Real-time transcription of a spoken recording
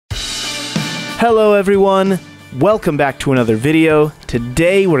Hello everyone, welcome back to another video.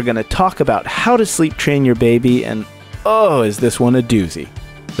 Today we're going to talk about how to sleep train your baby, and oh, is this one a doozy.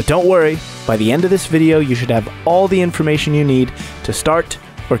 But don't worry, by the end of this video you should have all the information you need to start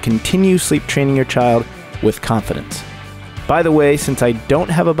or continue sleep training your child with confidence. By the way, since I don't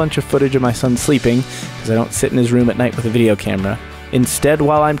have a bunch of footage of my son sleeping, because I don't sit in his room at night with a video camera, instead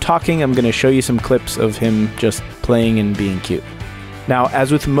while I'm talking I'm going to show you some clips of him just playing and being cute. Now,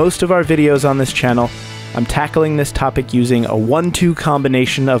 as with most of our videos on this channel, I'm tackling this topic using a 1-2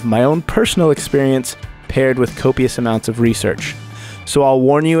 combination of my own personal experience paired with copious amounts of research. So I'll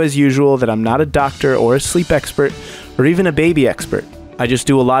warn you as usual that I'm not a doctor or a sleep expert or even a baby expert. I just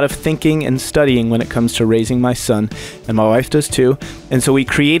do a lot of thinking and studying when it comes to raising my son, and my wife does too, and so we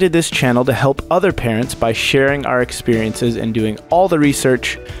created this channel to help other parents by sharing our experiences and doing all the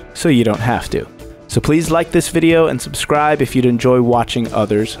research so you don't have to. So please like this video and subscribe if you'd enjoy watching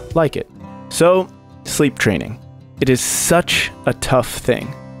others like it. So, sleep training. It is such a tough thing.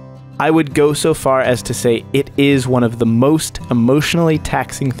 I would go so far as to say it is one of the most emotionally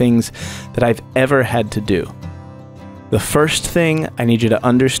taxing things that I've ever had to do. The first thing I need you to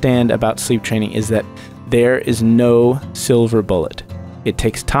understand about sleep training is that there is no silver bullet. It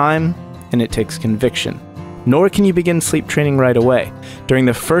takes time and it takes conviction. Nor can you begin sleep training right away. During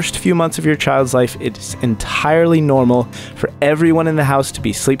the first few months of your child's life, it's entirely normal for everyone in the house to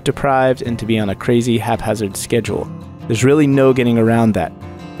be sleep deprived and to be on a crazy haphazard schedule. There's really no getting around that.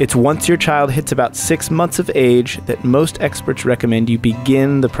 It's once your child hits about 6 months of age that most experts recommend you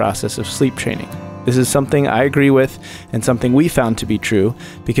begin the process of sleep training. This is something I agree with and something we found to be true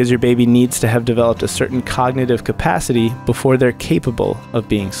because your baby needs to have developed a certain cognitive capacity before they're capable of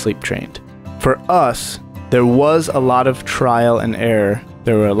being sleep trained. For us, there was a lot of trial and error.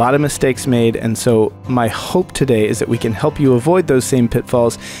 There were a lot of mistakes made, and so my hope today is that we can help you avoid those same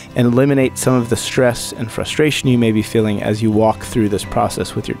pitfalls and eliminate some of the stress and frustration you may be feeling as you walk through this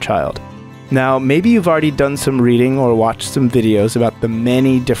process with your child. Now, maybe you've already done some reading or watched some videos about the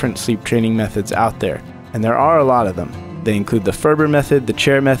many different sleep training methods out there, and there are a lot of them. They include the Ferber method, the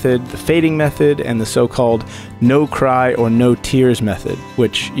chair method, the fading method, and the so-called no cry or no tears method,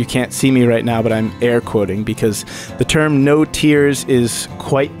 which you can't see me right now, but I'm air quoting because the term no tears is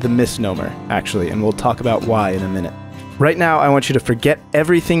quite the misnomer, actually, and we'll talk about why in a minute. Right now, I want you to forget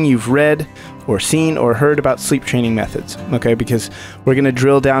everything you've read or seen or heard about sleep training methods, okay? Because we're going to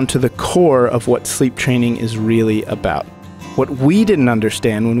drill down to the core of what sleep training is really about. What we didn't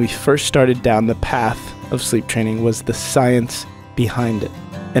understand when we first started down the path of sleep training was the science behind it.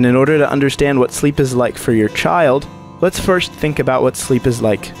 And in order to understand what sleep is like for your child, let's first think about what sleep is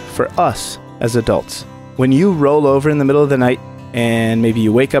like for us as adults. When you roll over in the middle of the night and maybe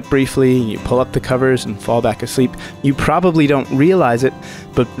you wake up briefly, you pull up the covers and fall back asleep, you probably don't realize it,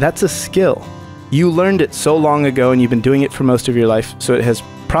 but that's a skill. You learned it so long ago and you've been doing it for most of your life, so it has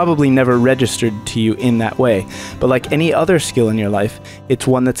probably never registered to you in that way. But like any other skill in your life, it's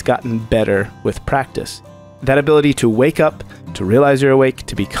one that's gotten better with practice. That ability to wake up, to realize you're awake,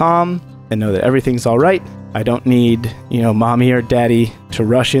 to be calm, and know that everything's all right. I don't need, mommy or daddy to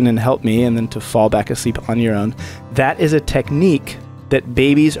rush in and help me and then to fall back asleep on your own. That is a technique that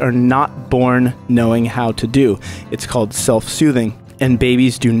babies are not born knowing how to do. It's called self-soothing, and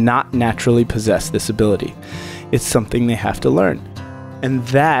babies do not naturally possess this ability. It's something they have to learn. And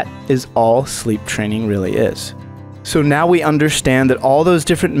that is all sleep training really is. So now we understand that all those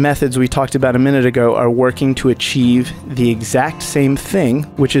different methods we talked about a minute ago are working to achieve the exact same thing,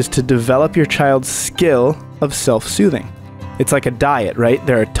 which is to develop your child's skill of self-soothing. It's like a diet, right?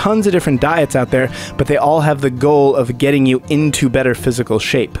 There are tons of different diets out there, but they all have the goal of getting you into better physical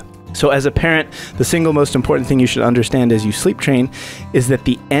shape. So as a parent, the single most important thing you should understand as you sleep train is that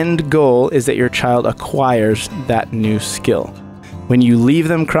the end goal is that your child acquires that new skill. When you leave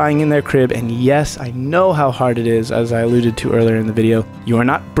them crying in their crib, and yes, I know how hard it is, as I alluded to earlier in the video, you are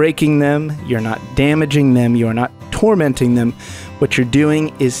not breaking them, you're not damaging them, you are not tormenting them. What you're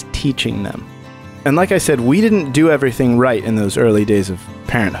doing is teaching them. And like I said, we didn't do everything right in those early days of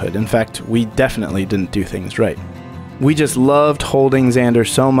parenthood. In fact, we definitely didn't do things right. We just loved holding Xander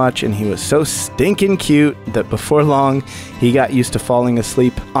so much, and he was so stinking cute that before long, he got used to falling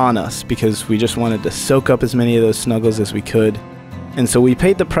asleep on us because we just wanted to soak up as many of those snuggles as we could. And so we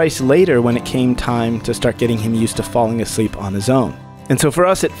paid the price later when it came time to start getting him used to falling asleep on his own. And so for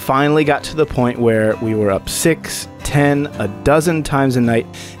us, it finally got to the point where we were up 6, 10, a dozen times a night,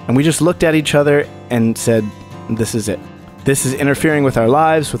 and we just looked at each other and said, this is it. This is interfering with our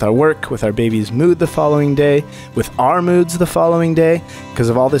lives, with our work, with our baby's mood the following day, with our moods the following day, because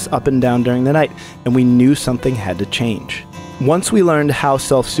of all this up and down during the night. And we knew something had to change. Once we learned how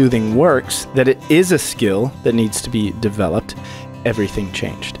self-soothing works, that it is a skill that needs to be developed, everything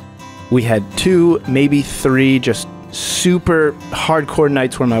changed. We had 2, maybe 3 just super hardcore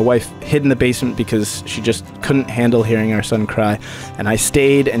nights where my wife hid in the basement because she just couldn't handle hearing our son cry, and I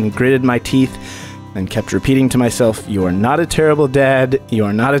stayed and gritted my teeth and kept repeating to myself, "You are not a terrible dad, you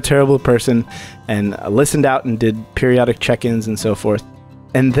are not a terrible person," and I listened out and did periodic check-ins and so forth.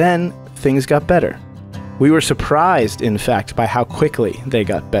 And then things got better. We were surprised, in fact, by how quickly they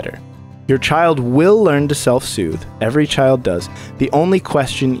got better. Your child will learn to self-soothe. Every child does. The only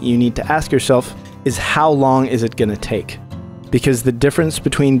question you need to ask yourself is, how long is it going to take? Because the difference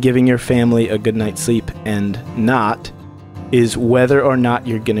between giving your family a good night's sleep and not is whether or not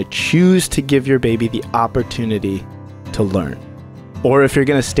you're going to choose to give your baby the opportunity to learn. Or if you're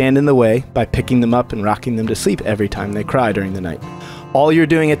going to stand in the way by picking them up and rocking them to sleep every time they cry during the night. All you're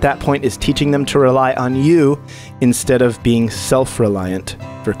doing at that point is teaching them to rely on you instead of being self-reliant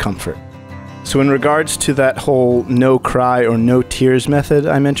for comfort. So in regards to that whole no cry or no tears method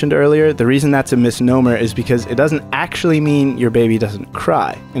I mentioned earlier, the reason that's a misnomer is because it doesn't actually mean your baby doesn't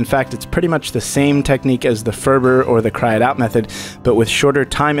cry. In fact, it's pretty much the same technique as the Ferber or the cry it out method, but with shorter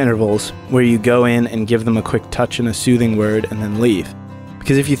time intervals where you go in and give them a quick touch and a soothing word and then leave.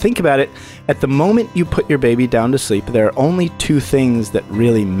 Because if you think about it, at the moment you put your baby down to sleep, there are only 2 things that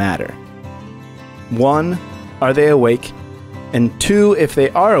really matter. 1, are they awake? And 2, if they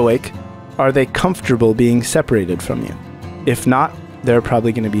are awake, are they comfortable being separated from you? If not, there are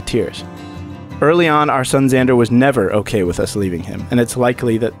probably going to be tears. Early on, our son Xander was never okay with us leaving him, and it's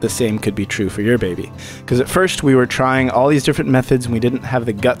likely that the same could be true for your baby. Because at first we were trying all these different methods and we didn't have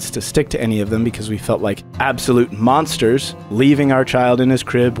the guts to stick to any of them because we felt like absolute monsters, leaving our child in his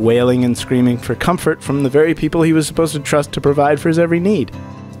crib, wailing and screaming for comfort from the very people he was supposed to trust to provide for his every need.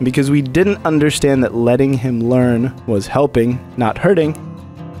 And because we didn't understand that letting him learn was helping, not hurting,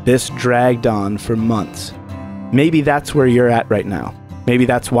 this dragged on for months. Maybe that's where you're at right now. Maybe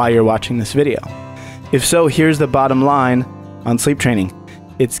that's why you're watching this video. If so, here's the bottom line on sleep training.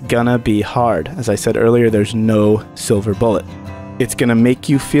 It's gonna be hard. As I said earlier, there's no silver bullet. It's gonna make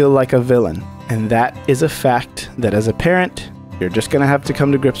you feel like a villain, and that is a fact that as a parent, you're just gonna have to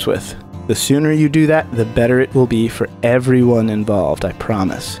come to grips with. The sooner you do that, the better it will be for everyone involved, I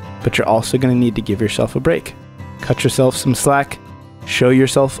promise. But you're also gonna need to give yourself a break. Cut yourself some slack, show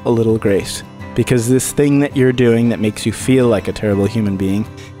yourself a little grace. Because this thing that you're doing that makes you feel like a terrible human being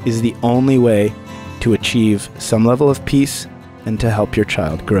is the only way to achieve some level of peace and to help your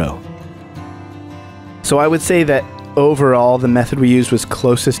child grow. So I would say that overall the method we used was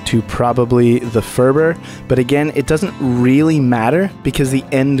closest to probably the Ferber, but again, it doesn't really matter because the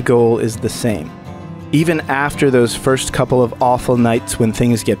end goal is the same. Even after those first couple of awful nights when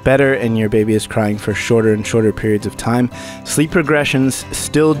things get better and your baby is crying for shorter and shorter periods of time, sleep regressions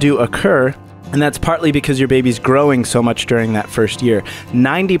still do occur. And that's partly because your baby's growing so much during that first year.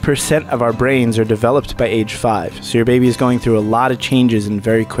 90% of our brains are developed by age 5, so your baby is going through a lot of changes in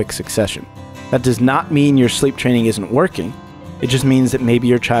very quick succession. That does not mean your sleep training isn't working. It just means that maybe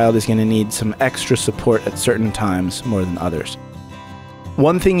your child is going to need some extra support at certain times more than others.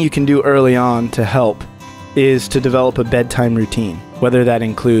 One thing you can do early on to help is to develop a bedtime routine, whether that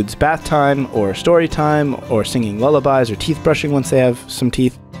includes bath time or story time or singing lullabies or teeth brushing once they have some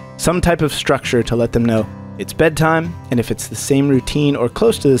teeth. Some type of structure to let them know it's bedtime, and if it's the same routine or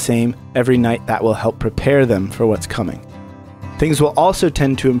close to the same every night, that will help prepare them for what's coming. Things will also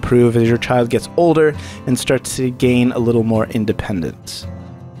tend to improve as your child gets older and starts to gain a little more independence.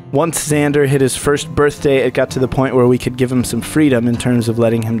 Once Xander hit his first birthday, it got to the point where we could give him some freedom in terms of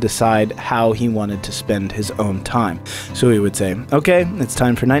letting him decide how he wanted to spend his own time. So we would say, okay, it's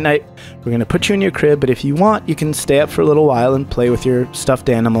time for night-night. We're going to put you in your crib, but if you want, you can stay up for a little while and play with your stuffed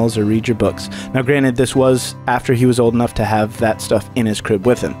animals or read your books. Now, granted, this was after he was old enough to have that stuff in his crib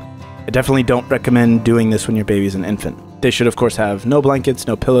with him. I definitely don't recommend doing this when your baby's an infant. They should, of course, have no blankets,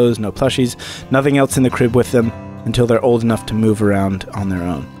 no pillows, no plushies, nothing else in the crib with them until they're old enough to move around on their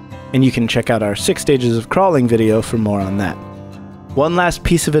own. And you can check out our 6 stages of crawling video for more on that. One last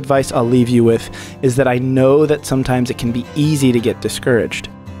piece of advice I'll leave you with is that I know that sometimes it can be easy to get discouraged.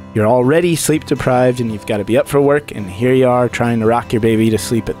 You're already sleep deprived and you've got to be up for work, and here you are trying to rock your baby to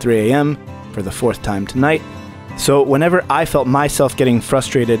sleep at 3 a.m. for the 4th time tonight. So whenever I felt myself getting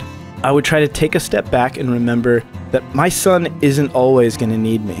frustrated, I would try to take a step back and remember that my son isn't always going to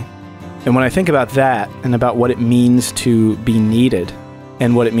need me. And when I think about that and about what it means to be needed,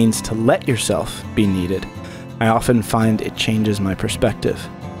 and what it means to let yourself be needed, I often find it changes my perspective.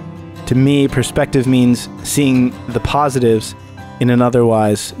 To me, perspective means seeing the positives in an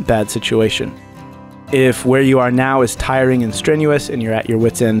otherwise bad situation. If where you are now is tiring and strenuous and you're at your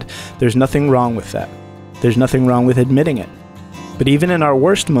wit's end, there's nothing wrong with that. There's nothing wrong with admitting it. But even in our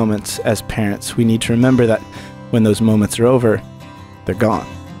worst moments as parents, we need to remember that when those moments are over, they're gone.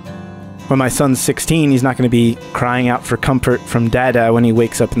 When my son's 16, he's not going to be crying out for comfort from Dada when he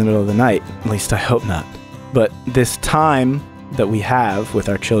wakes up in the middle of the night. At least I hope not. But this time that we have with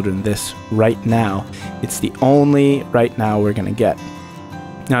our children, this right now, it's the only right now we're going to get.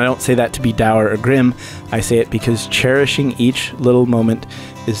 Now, I don't say that to be dour or grim. I say it because cherishing each little moment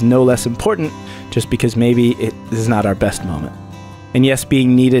is no less important just because maybe it is not our best moment. And yes,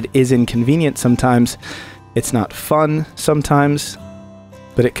 being needed is inconvenient sometimes. It's not fun sometimes,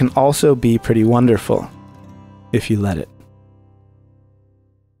 but it can also be pretty wonderful if you let it.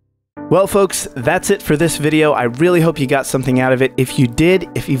 Well, folks, that's it for this video. I really hope you got something out of it. If you did,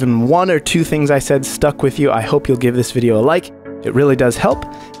 if even one or two things I said stuck with you, I hope you'll give this video a like. It really does help.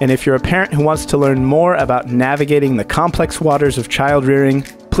 And if you're a parent who wants to learn more about navigating the complex waters of child rearing,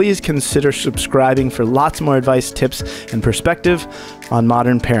 please consider subscribing for lots more advice, tips, and perspective on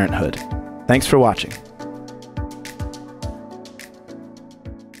modern parenthood. Thanks for watching.